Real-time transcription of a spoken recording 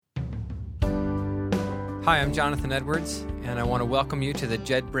Hi, I'm Jonathan Edwards, and I want to welcome you to the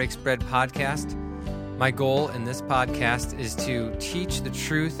Jed Breaks Bread podcast. My goal in this podcast is to teach the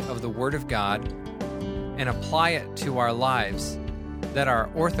truth of the Word of God and apply it to our lives, that our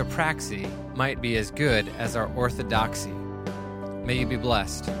orthopraxy might be as good as our orthodoxy. May you be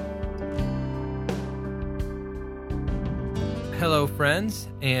blessed. Hello, friends,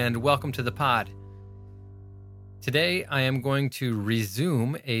 and welcome to the pod. Today, I am going to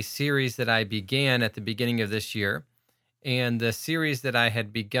resume a series that I began at the beginning of this year, and the series that I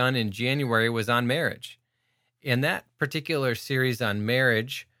had begun in January was on marriage. And that particular series on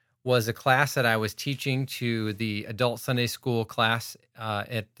marriage was a class that I was teaching to the adult Sunday school class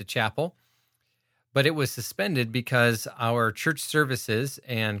at the chapel, but it was suspended because our church services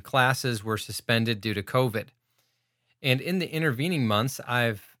and classes were suspended due to COVID. And in the intervening months,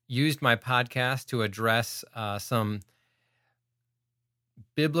 I've used my podcast to address some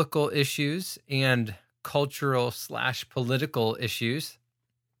biblical issues and cultural/political issues.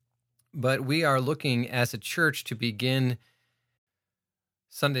 But we are looking as a church to begin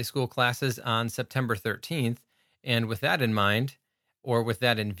Sunday school classes on September 13th. And with that in mind, or with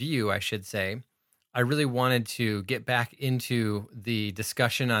that in view, I should say, I really wanted to get back into the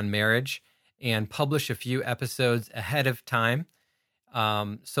discussion on marriage and publish a few episodes ahead of time,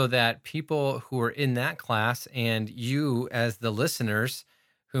 so that people who are in that class and you as the listeners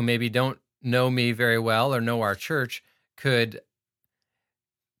who maybe don't know me very well or know our church could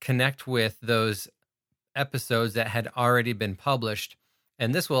connect with those episodes that had already been published.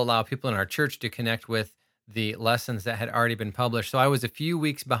 And this will allow people in our church to connect with the lessons that had already been published. So I was a few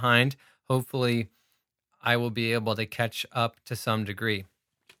weeks behind. Hopefully, I will be able to catch up to some degree.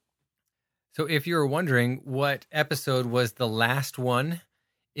 So if you were wondering what episode was the last one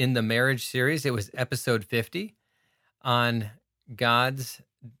in the marriage series, it was episode 50 on God's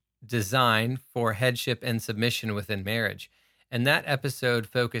design for headship and submission within marriage. And that episode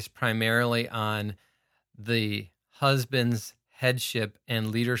focused primarily on the husband's headship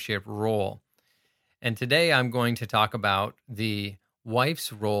and leadership role. And today I'm going to talk about the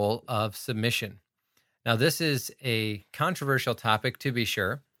wife's role of submission. Now, this is a controversial topic, to be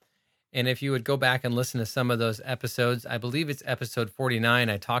sure. And if you would go back and listen to some of those episodes, I believe it's episode 49,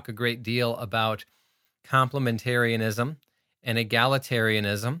 I talk a great deal about complementarianism and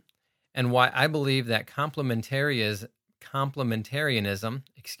egalitarianism, and why I believe that complementarianism,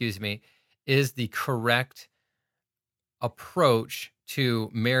 is the correct approach to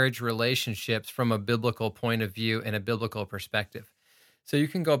marriage relationships from a biblical point of view and a biblical perspective. So you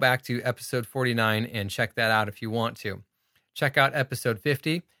can go back to episode 49 and check that out if you want to. Check out episode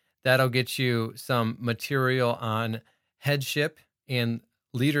 50. That'll get you some material on headship and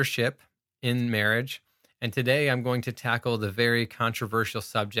leadership in marriage. And today I'm going to tackle the very controversial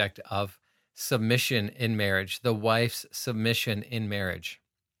subject of submission in marriage, the wife's submission in marriage.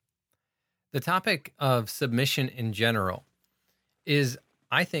 The topic of submission in general is,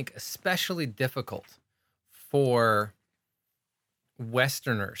 I think, especially difficult for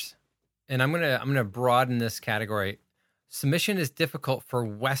Westerners. And I'm gonna broaden this category. Submission is difficult for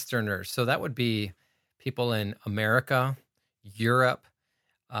Westerners. So that would be people in America, Europe,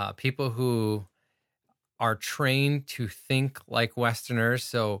 people who are trained to think like Westerners.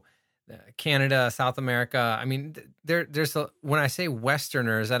 So Canada, South America. I mean, when I say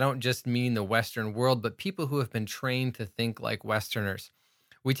Westerners, I don't just mean the Western world, but people who have been trained to think like Westerners.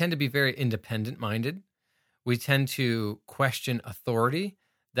 We tend to be very independent-minded. We tend to question authority.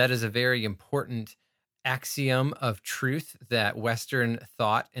 That is a very important axiom of truth that Western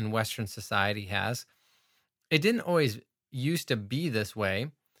thought and Western society has. It didn't always used to be this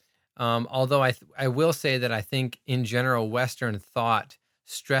way, although I will say that I think in general Western thought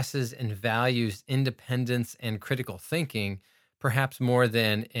stresses and values independence and critical thinking perhaps more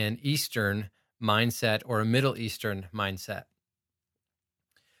than an Eastern mindset or a Middle Eastern mindset.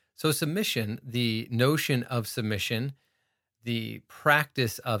 So submission, the notion of submission, the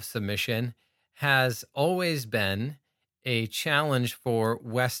practice of submission, has always been a challenge for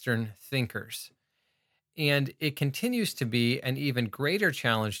Western thinkers. And it continues to be an even greater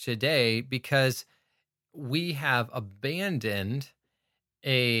challenge today because we have abandoned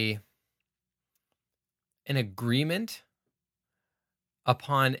an agreement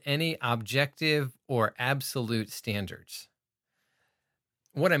upon any objective or absolute standards.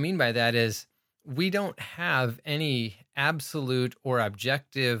 What I mean by that is we don't have any absolute or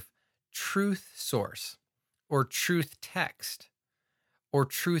objective truth source or truth text or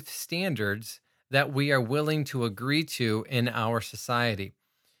truth standards that we are willing to agree to in our society.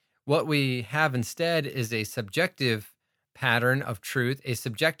 What we have instead is a subjective pattern of truth, a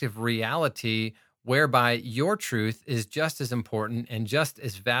subjective reality whereby your truth is just as important and just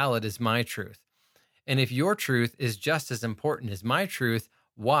as valid as my truth. And if your truth is just as important as my truth,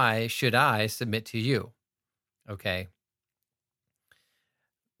 why should I submit to you? Okay.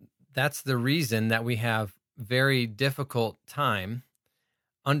 That's the reason that we have very difficult time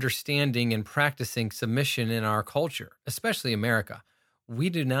understanding and practicing submission in our culture, especially America. We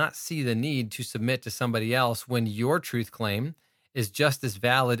do not see the need to submit to somebody else when your truth claim is just as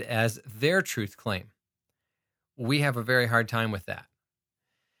valid as their truth claim. We have a very hard time with that.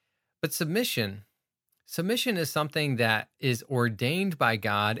 But submission is something that is ordained by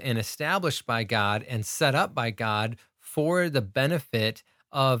God and established by God and set up by God for the benefit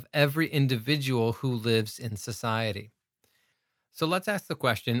of every individual who lives in society. So let's ask the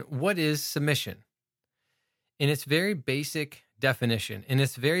question, what is submission? In its very basic definition, in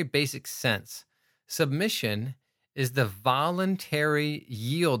its very basic sense, submission is the voluntary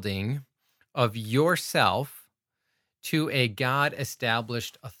yielding of yourself to a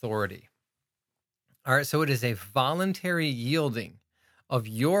God-established authority. All right, so it is a voluntary yielding of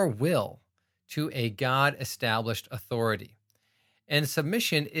your will to a God-established authority. And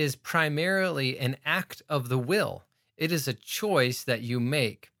submission is primarily an act of the will. It is a choice that you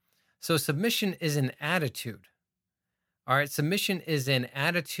make. So submission is an attitude. All right, submission is an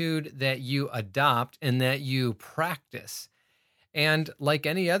attitude that you adopt and that you practice. And like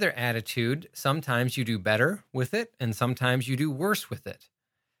any other attitude, sometimes you do better with it and sometimes you do worse with it.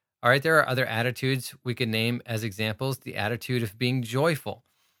 All right, there are other attitudes we could name as examples. The attitude of being joyful.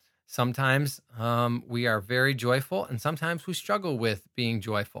 Sometimes we are very joyful and sometimes we struggle with being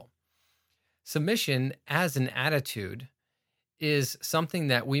joyful. Submission as an attitude is something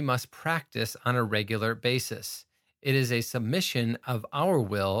that we must practice on a regular basis. It is a submission of our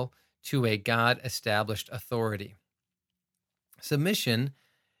will to a God-established authority. Submission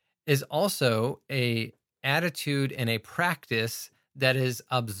is also an attitude and a practice that is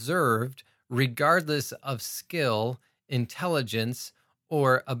observed regardless of skill, intelligence,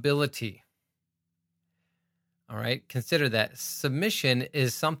 or ability. All right, consider that. Submission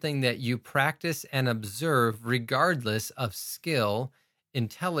is something that you practice and observe regardless of skill,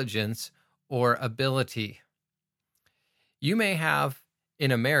 intelligence, or ability. You may have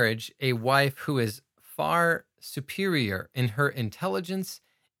in a marriage a wife who is far superior in her intelligence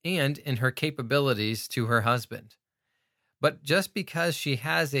and in her capabilities to her husband. But just because she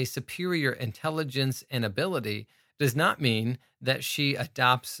has a superior intelligence and ability does not mean that she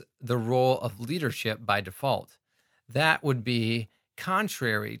adopts the role of leadership by default. That would be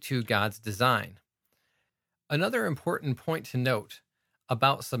contrary to God's design. Another important point to note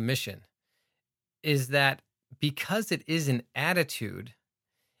about submission is that because it is an attitude,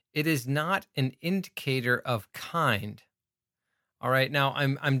 it is not an indicator of kind. All right, now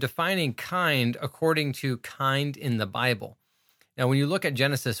I'm defining kind according to kind in the Bible. Now, when you look at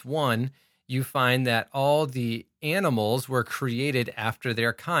Genesis 1, you find that all the animals were created after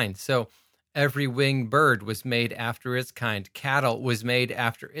their kind. So every winged bird was made after its kind. Cattle was made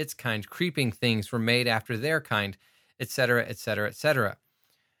after its kind. Creeping things were made after their kind, etc., etc., etc.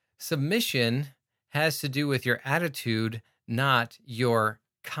 Submission has to do with your attitude, not your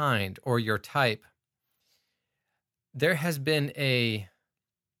kind or your type. There has been a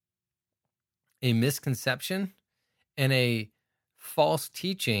misconception and a false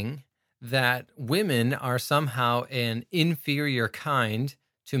teaching that women are somehow an inferior kind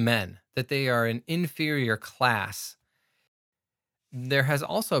to men, that they are an inferior class. There has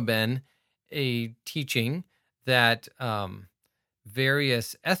also been a teaching that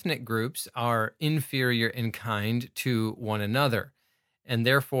various ethnic groups are inferior in kind to one another. And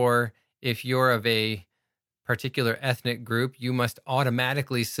therefore, if you're of a particular ethnic group, you must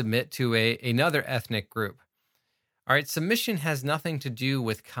automatically submit to another ethnic group. All right, submission has nothing to do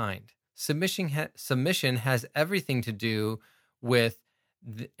with kind. Submission has everything to do with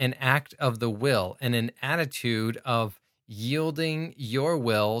an act of the will and an attitude of yielding your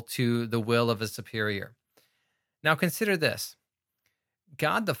will to the will of a superior. Now consider this.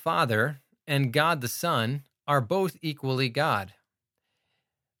 God the Father and God the Son are both equally God.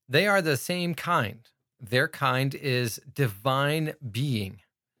 They are the same kind. Their kind is divine being.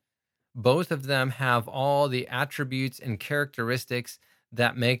 Both of them have all the attributes and characteristics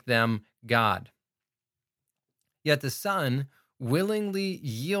that make them God. Yet the Son willingly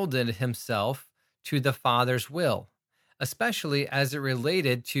yielded himself to the Father's will, especially as it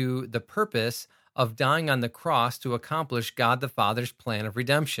related to the purpose of dying on the cross to accomplish God the Father's plan of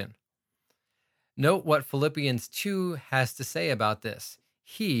redemption. Note what Philippians 2 has to say about this.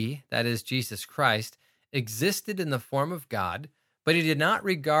 He, that is Jesus Christ, existed in the form of God, But he did not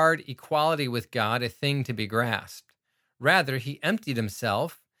regard equality with God a thing to be grasped. Rather, he emptied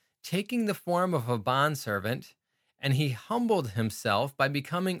himself, taking the form of a bondservant, and he humbled himself by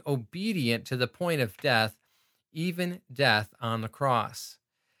becoming obedient to the point of death, even death on the cross.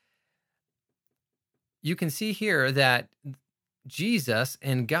 You can see here that Jesus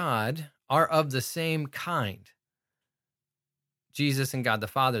and God are of the same kind. Jesus and God the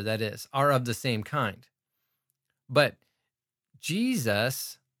Father, that is, are of the same kind. But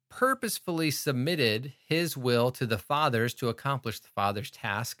Jesus purposefully submitted his will to the Father's to accomplish the Father's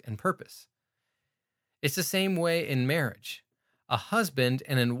task and purpose. It's the same way in marriage. A husband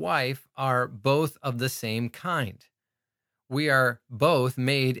and a wife are both of the same kind. We are both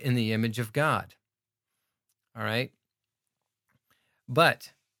made in the image of God. All right?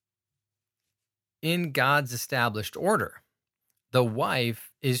 But in God's established order, the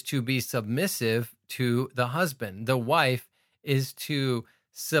wife is to be submissive to the husband. The wife is to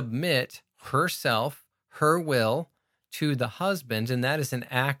submit herself, her will, to the husband, and that is an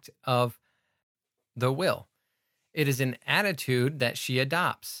act of the will. It is an attitude that she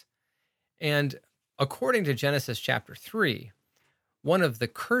adopts. And according to Genesis chapter 3, one of the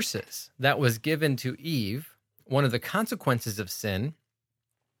curses that was given to Eve, one of the consequences of sin,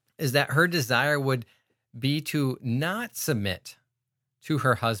 is that her desire would be to not submit to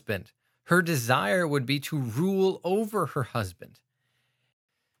her husband. Her desire would be to rule over her husband.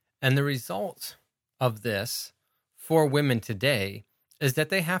 And the result of this for women today is that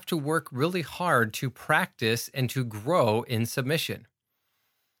they have to work really hard to practice and to grow in submission.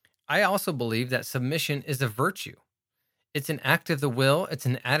 I also believe that submission is a virtue. It's an act of the will, it's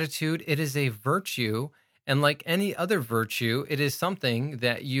an attitude, it is a virtue. And like any other virtue, it is something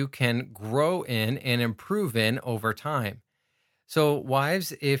that you can grow in and improve in over time. So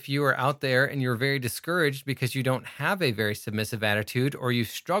wives, if you are out there and you're very discouraged because you don't have a very submissive attitude, or you've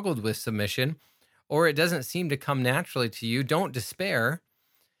struggled with submission, or it doesn't seem to come naturally to you, don't despair.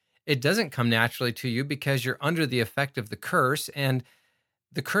 It doesn't come naturally to you because you're under the effect of the curse, and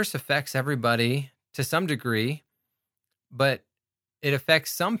the curse affects everybody to some degree, but it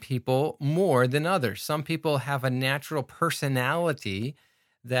affects some people more than others. Some people have a natural personality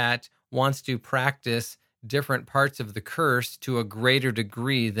that wants to practice different parts of the curse to a greater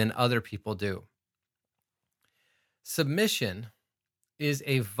degree than other people do. Submission is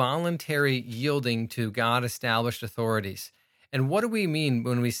a voluntary yielding to God-established authorities. And what do we mean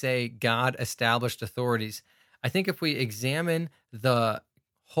when we say God-established authorities? I think if we examine the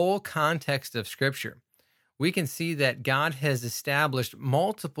whole context of Scripture, we can see that God has established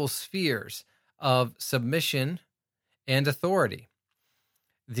multiple spheres of submission and authority.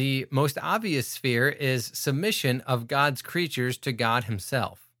 The most obvious sphere is submission of God's creatures to God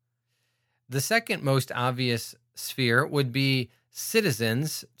himself. The second most obvious sphere would be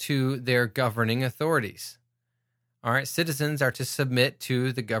citizens to their governing authorities. All right, citizens are to submit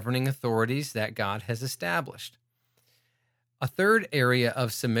to the governing authorities that God has established. A third area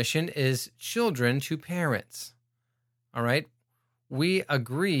of submission is children to parents. All right, we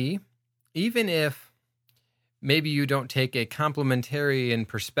agree, even if maybe you don't take a complementarian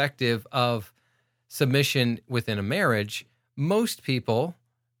perspective of submission within a marriage, most people,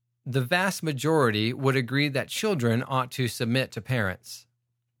 the vast majority, would agree that children ought to submit to parents.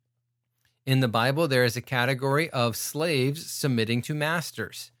 In the Bible, there is a category of slaves submitting to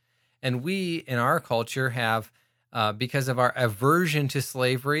masters. And we, in our culture, have, because of our aversion to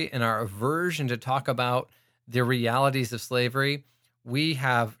slavery and our aversion to talk about the realities of slavery, we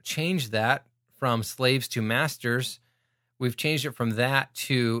have changed that from slaves to masters. We've changed it from that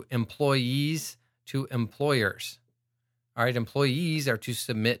to employees to employers. All right, employees are to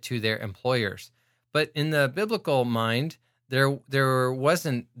submit to their employers. But in the biblical mind, there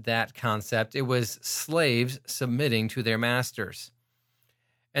wasn't that concept. It was slaves submitting to their masters.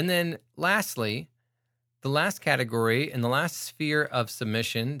 And then lastly, the last category and the last sphere of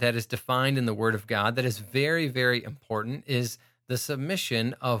submission that is defined in the Word of God that is very, very important is the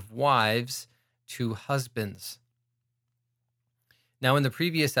submission of wives to husbands. Now, in the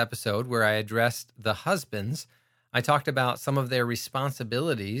previous episode where I addressed the husbands, I talked about some of their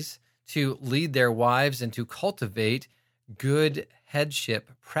responsibilities to lead their wives and to cultivate good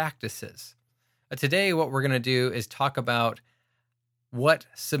headship practices. Today, what we're going to do is talk about what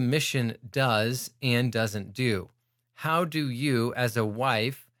submission does and doesn't do. How do you, as a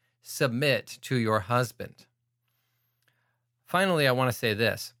wife, submit to your husband? Finally, I want to say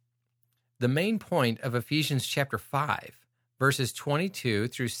this. The main point of Ephesians chapter 5, verses 22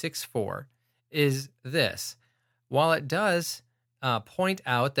 through 6:4 is this. While it does point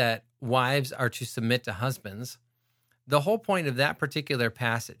out that wives are to submit to husbands, The whole point of that particular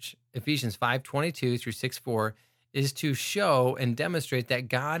passage, Ephesians 5:22 through 6:4, is to show and demonstrate that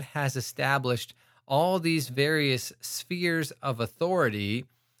God has established all these various spheres of authority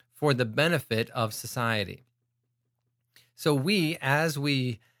for the benefit of society. So we, as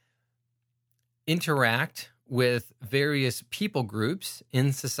we interact with various people groups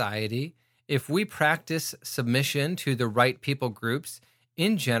in society, if we practice submission to the right people groups,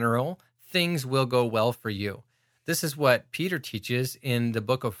 in general, things will go well for you. This is what Peter teaches in the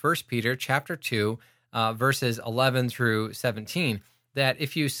book of 1 Peter chapter 2, verses 11 through 17, that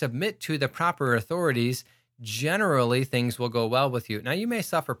if you submit to the proper authorities, generally things will go well with you. Now, you may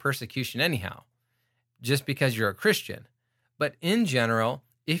suffer persecution anyhow, just because you're a Christian. But in general,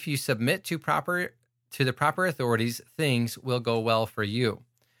 if you submit to the proper authorities, things will go well for you.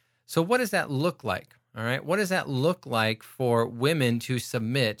 So what does that look like? All right. What does that look like for women to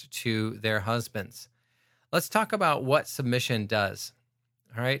submit to their husbands? Let's talk about what submission does.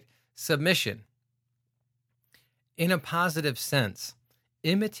 All right. Submission, in a positive sense,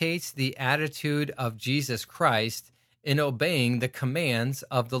 imitates the attitude of Jesus Christ in obeying the commands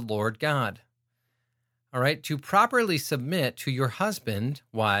of the Lord God. All right. To properly submit to your husband,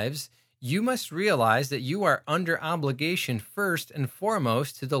 wives, you must realize that you are under obligation first and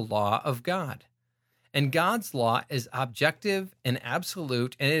foremost to the law of God. And God's law is objective and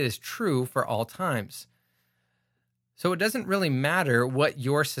absolute, and it is true for all times. So it doesn't really matter what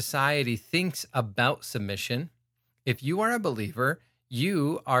your society thinks about submission. If you are a believer,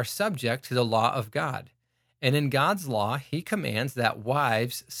 you are subject to the law of God. And in God's law, he commands that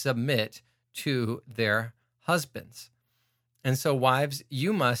wives submit to their husbands. And so, wives,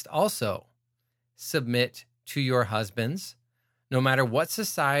 you must also submit to your husbands, no matter what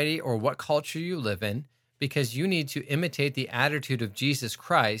society or what culture you live in, because you need to imitate the attitude of Jesus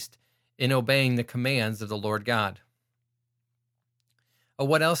Christ in obeying the commands of the Lord God.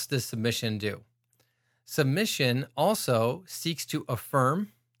 What else does submission do? Submission also seeks to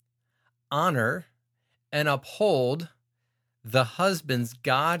affirm, honor, and uphold the husband's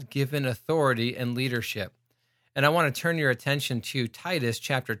God-given authority and leadership. And I want to turn your attention to Titus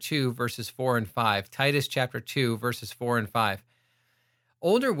chapter 2, verses 4 and 5. Titus chapter 2, verses 4 and 5.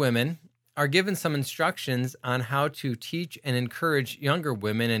 Older women are given some instructions on how to teach and encourage younger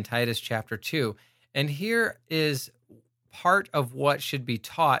women in Titus chapter 2. And here is part of what should be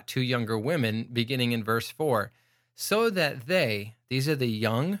taught to younger women beginning in verse 4. So that these are the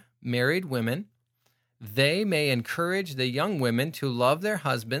young married women, they may encourage the young women to love their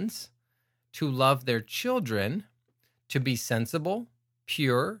husbands, to love their children, to be sensible,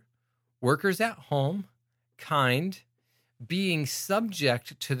 pure, workers at home, kind, being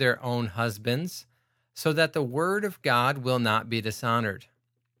subject to their own husbands, so that the word of God will not be dishonored.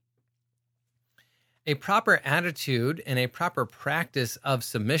 A proper attitude and a proper practice of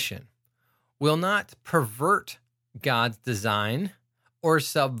submission will not pervert God's design or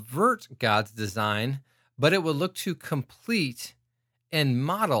subvert God's design, but it will look to complete and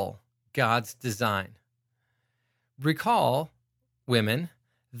model God's design. Recall, women,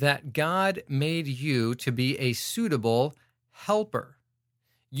 that God made you to be a suitable helper.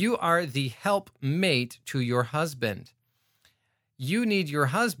 You are the helpmate to your husband. You need your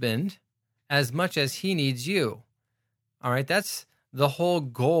husband as much as he needs you. All right, that's the whole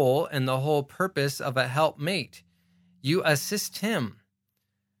goal and the whole purpose of a helpmate. You assist him.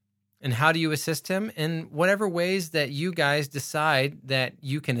 And how do you assist him? In whatever ways that you guys decide that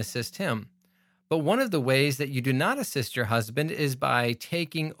you can assist him. But one of the ways that you do not assist your husband is by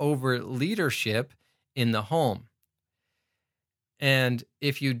taking over leadership in the home. And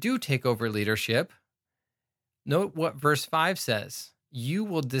if you do take over leadership, note what verse 5 says. You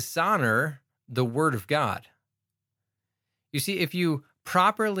will dishonor the word of God. You see, if you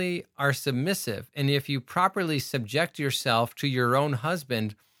properly are submissive and if you properly subject yourself to your own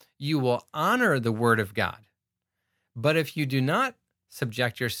husband, you will honor the word of God. But if you do not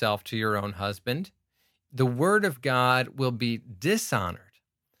subject yourself to your own husband, the word of God will be dishonored.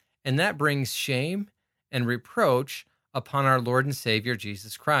 And that brings shame and reproach upon our Lord and Savior,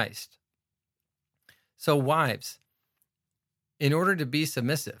 Jesus Christ. So wives, in order to be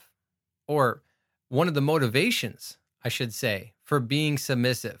submissive, or one of the motivations, I should say, for being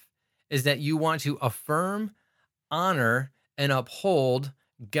submissive is that you want to affirm, honor, and uphold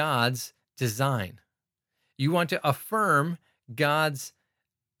God's design. You want to affirm God's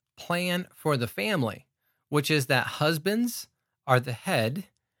plan for the family, which is that husbands are the head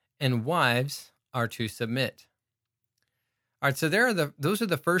and wives are to submit. All right, so those are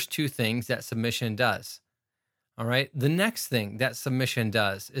the first two things that submission does. All right, the next thing that submission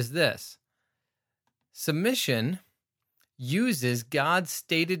does is this. Submission uses God's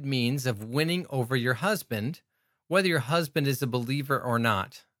stated means of winning over your husband, whether your husband is a believer or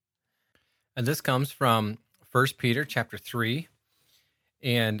not. And this comes from 1 Peter chapter 3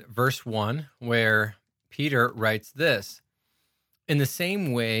 and verse 1, where Peter writes this: "In the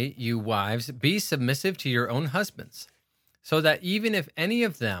same way, you wives, be submissive to your own husbands, so that even if any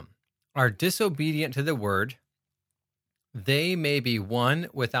of them are disobedient to the word, they may be won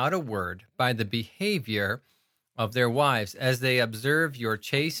without a word by the behavior of their wives, as they observe your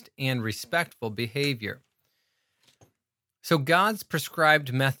chaste and respectful behavior." So God's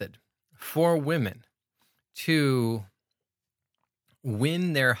prescribed method for women to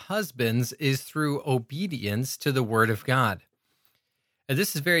win their husbands is through obedience to the word of God. And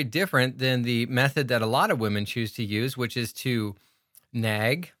this is very different than the method that a lot of women choose to use, which is to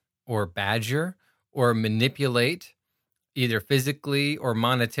nag or badger or manipulate, either physically or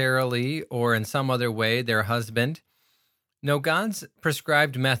monetarily or in some other way, their husband. No, God's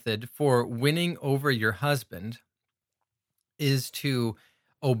prescribed method for winning over your husband is to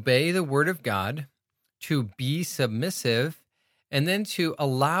obey the word of God, to be submissive, and then to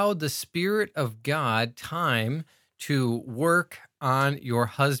allow the Spirit of God time to work on your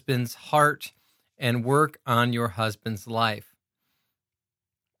husband's heart and work on your husband's life.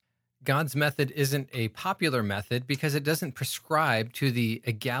 God's method isn't a popular method because it doesn't prescribe to the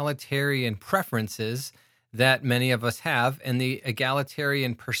egalitarian preferences that many of us have and the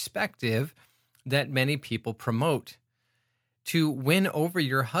egalitarian perspective that many people promote. To win over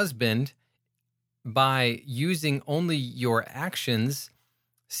your husband by using only your actions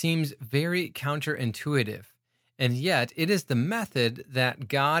seems very counterintuitive. And yet it is the method that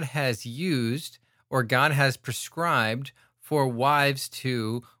God has used or God has prescribed for wives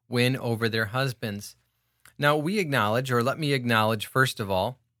to win over their husbands. Now, we acknowledge, or let me acknowledge first of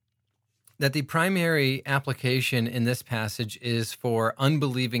all, that the primary application in this passage is for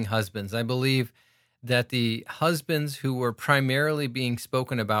unbelieving husbands. I believe that the husbands who were primarily being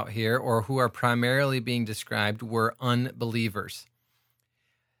spoken about here, or who are primarily being described, were unbelievers.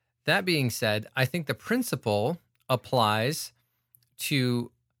 That being said, I think the principle applies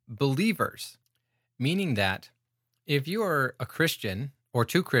to believers, meaning that if you are a Christian or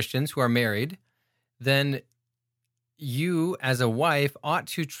two Christians who are married, then you as a wife ought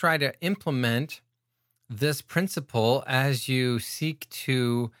to try to implement this principle as you seek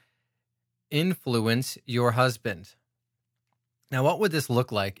to influence your husband. Now, what would this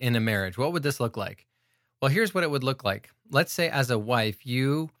look like in a marriage? What would this look like? Well, here's what it would look like. Let's say as a wife,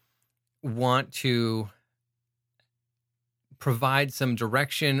 you want to provide some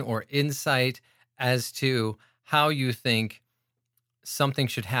direction or insight as to how you think something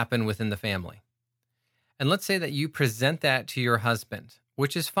should happen within the family. And let's say that you present that to your husband,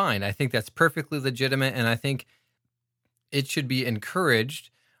 which is fine. I think that's perfectly legitimate, and I think it should be encouraged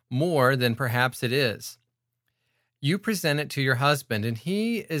more than perhaps it is. You present it to your husband, and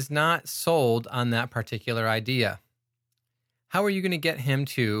he is not sold on that particular idea. How are you going to get him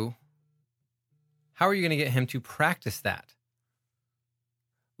to practice that?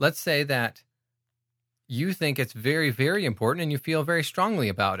 Let's say that you think it's very, very important and you feel very strongly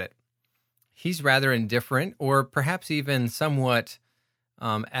about it. He's rather indifferent or perhaps even somewhat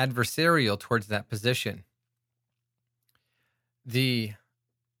adversarial towards that position. The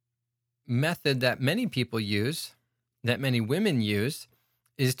method that many people use, that many women use,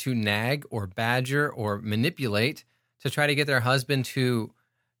 is to nag or badger or manipulate to try to get their husband to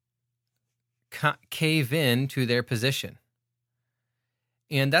cave in to their position.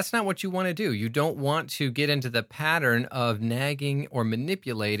 And that's not what you want to do. You don't want to get into the pattern of nagging or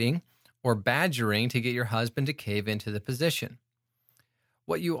manipulating or badgering to get your husband to cave into the position.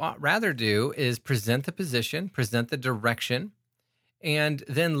 What you ought rather do is present the position, present the direction, and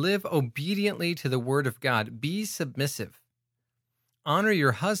then live obediently to the word of God. Be submissive. Honor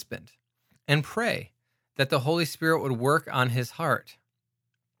your husband and pray that the Holy Spirit would work on his heart.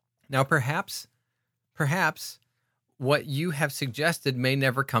 Now, perhaps what you have suggested may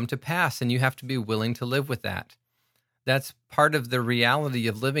never come to pass, and you have to be willing to live with that. That's part of the reality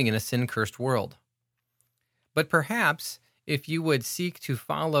of living in a sin-cursed world. But perhaps if you would seek to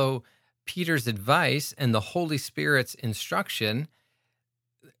follow Peter's advice and the Holy Spirit's instruction,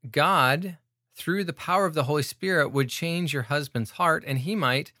 God, through the power of the Holy Spirit, would change your husband's heart, and he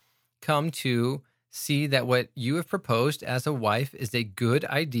might come to see that what you have proposed as a wife is a good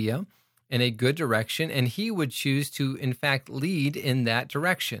idea and a good direction, and he would choose to, in fact, lead in that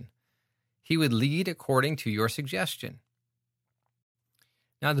direction. He would lead according to your suggestion.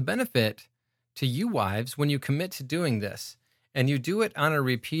 Now, the benefit to you wives when you commit to doing this, and you do it on a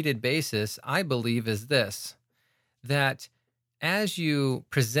repeated basis, I believe is this: that as you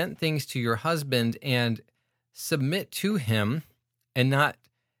present things to your husband and submit to him and not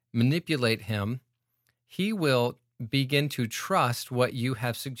manipulate him, he will begin to trust what you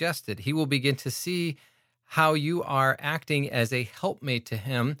have suggested. He will begin to see how you are acting as a helpmate to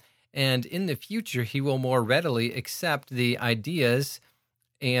him. And in the future, he will more readily accept the ideas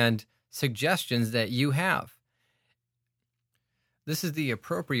and suggestions that you have. This is the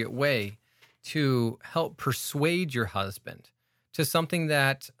appropriate way to help persuade your husband to something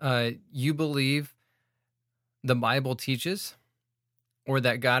that you believe the Bible teaches, or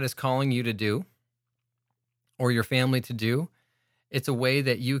that God is calling you to do, or your family to do. It's a way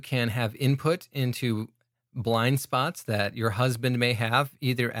that you can have input into blind spots that your husband may have,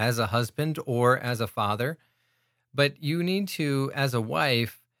 either as a husband or as a father. But you need to, as a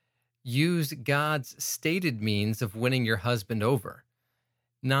wife, use God's stated means of winning your husband over,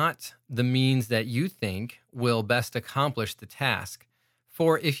 not the means that you think will best accomplish the task.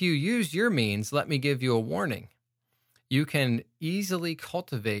 For if you use your means, let me give you a warning. You can easily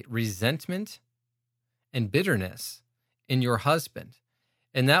cultivate resentment and bitterness in your husband,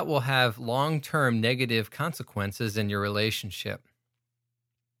 and that will have long-term negative consequences in your relationship.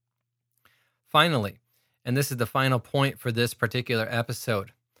 Finally, and this is the final point for this particular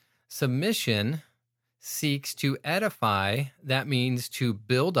episode, submission seeks to edify. That means to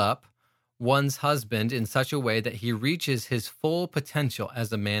build up one's husband in such a way that he reaches his full potential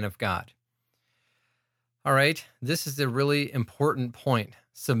as a man of God. All right, this is a really important point.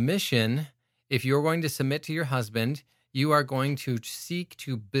 Submission, if you're going to submit to your husband, you are going to seek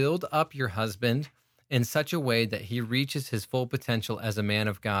to build up your husband in such a way that he reaches his full potential as a man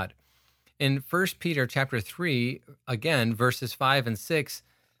of God. In 1 Peter chapter 3, again, verses 5 and 6,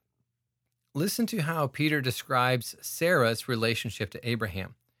 listen to how Peter describes Sarah's relationship to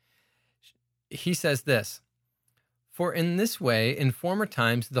Abraham. He says this, "For in this way, in former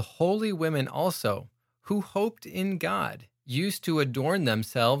times, the holy women also, who hoped in God, used to adorn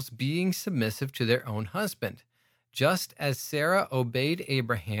themselves, being submissive to their own husband, just as Sarah obeyed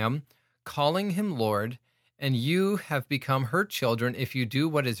Abraham, calling him Lord, and you have become her children if you do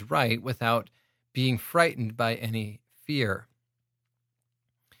what is right without being frightened by any fear."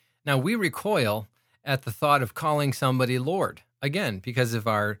 Now, we recoil at the thought of calling somebody Lord, again, because of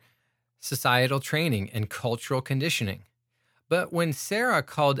our societal training and cultural conditioning. But when Sarah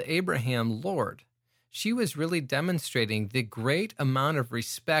called Abraham Lord, she was really demonstrating the great amount of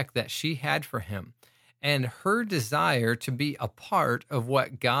respect that she had for him and her desire to be a part of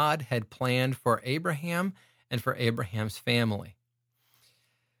what God had planned for Abraham and for Abraham's family.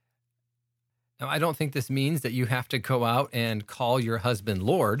 Now, I don't think this means that you have to go out and call your husband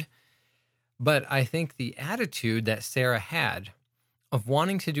Lord, but I think the attitude that Sarah had of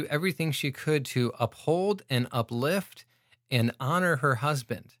wanting to do everything she could to uphold and uplift and honor her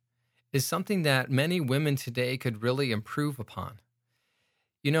husband is something that many women today could really improve upon.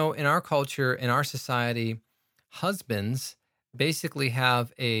 You know, in our culture, in our society, husbands basically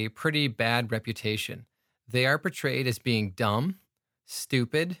have a pretty bad reputation. They are portrayed as being dumb,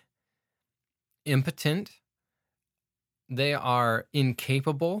 stupid, impotent. They are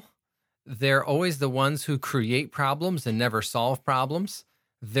incapable. They're always the ones who create problems and never solve problems.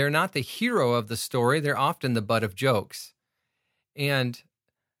 They're not the hero of the story. They're often the butt of jokes. And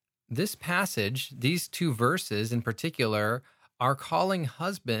this passage, these two verses in particular, are calling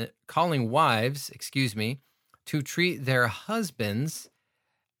wives, to treat their husbands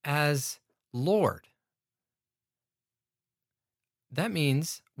as Lord. That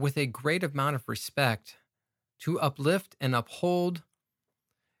means with a great amount of respect, to uplift and uphold,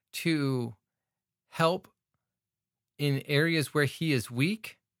 to help in areas where he is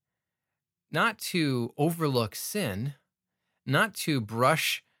weak, not to overlook sin, not to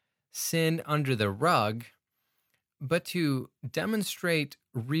brush sin under the rug, but to demonstrate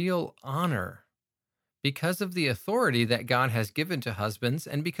real honor because of the authority that God has given to husbands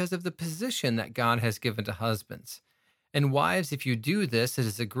and because of the position that God has given to husbands. And wives, if you do this, it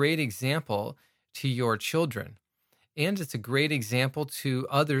is a great example to your children. And it's a great example to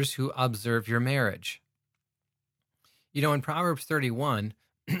others who observe your marriage. You know, in Proverbs 31,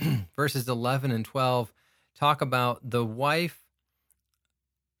 verses 11 and 12, talk about the wife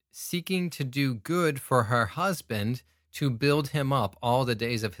seeking to do good for her husband to build him up all the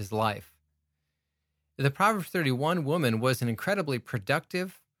days of his life. The Proverbs 31 woman was an incredibly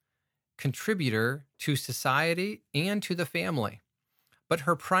productive contributor to society and to the family. But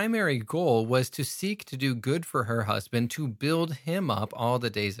her primary goal was to seek to do good for her husband, to build him up all the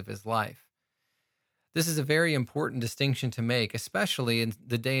days of his life. This is a very important distinction to make, especially in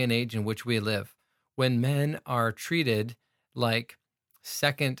the day and age in which we live, when men are treated like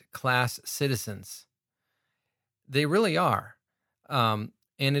second-class citizens. They really are. And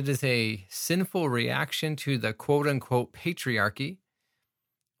it is a sinful reaction to the quote-unquote patriarchy.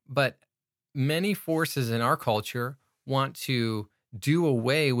 But many forces in our culture want to do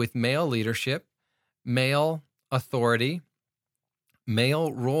away with male leadership, male authority,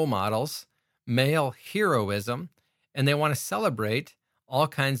 male role models, male heroism, and they want to celebrate all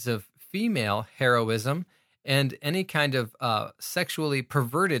kinds of female heroism and any kind of sexually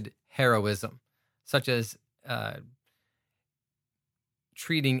perverted heroism, such as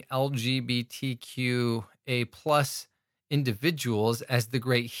treating LGBTQA plus individuals as the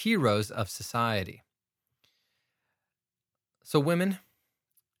great heroes of society. So women,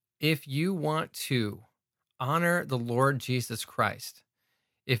 if you want to honor the Lord Jesus Christ,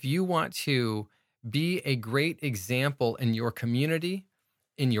 if you want to be a great example in your community,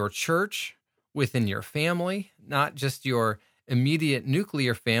 in your church, within your family, not just your immediate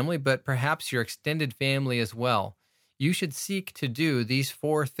nuclear family, but perhaps your extended family as well, you should seek to do these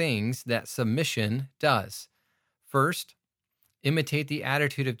 4 things that submission does. First, imitate the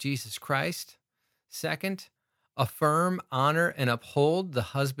attitude of Jesus Christ. Second, affirm, honor, and uphold the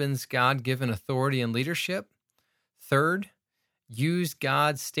husband's God-given authority and leadership. Third, use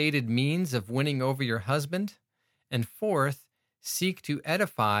God's stated means of winning over your husband. And fourth, seek to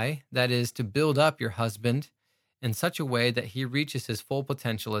edify, that is, to build up your husband in such a way that he reaches his full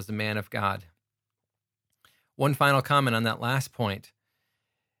potential as a man of God. One final comment on that last point.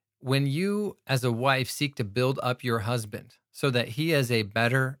 When you, as a wife, seek to build up your husband so that he is a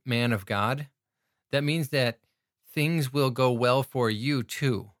better man of God, that means that things will go well for you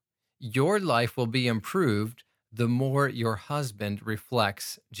too. Your life will be improved the more your husband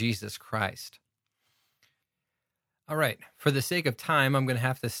reflects Jesus Christ. All right, for the sake of time, I'm going to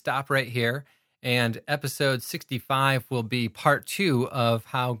have to stop right here. And episode 65 will be part 2 of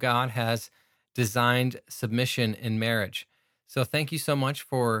how God has designed submission in marriage. So thank you so much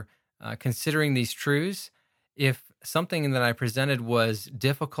for considering these truths. If something that I presented was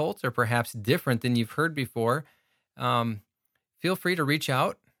difficult or perhaps different than you've heard before, feel free to reach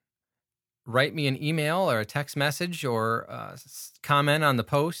out. Write me an email or a text message or comment on the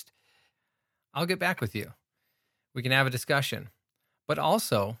post. I'll get back with you. We can have a discussion. But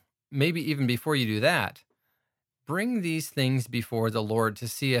also, maybe even before you do that, bring these things before the Lord to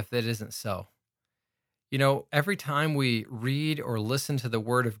see if that isn't so. You know, every time we read or listen to the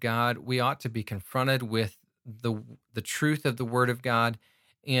Word of God, we ought to be confronted with the truth of the Word of God,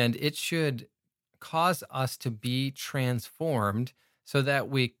 and it should cause us to be transformed so that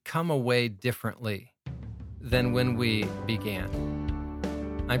we come away differently than when we began.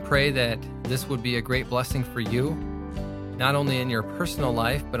 I pray that this would be a great blessing for you, not only in your personal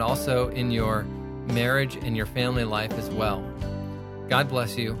life, but also in your marriage and your family life as well. God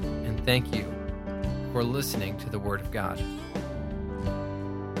bless you, and thank you for listening to the Word of God.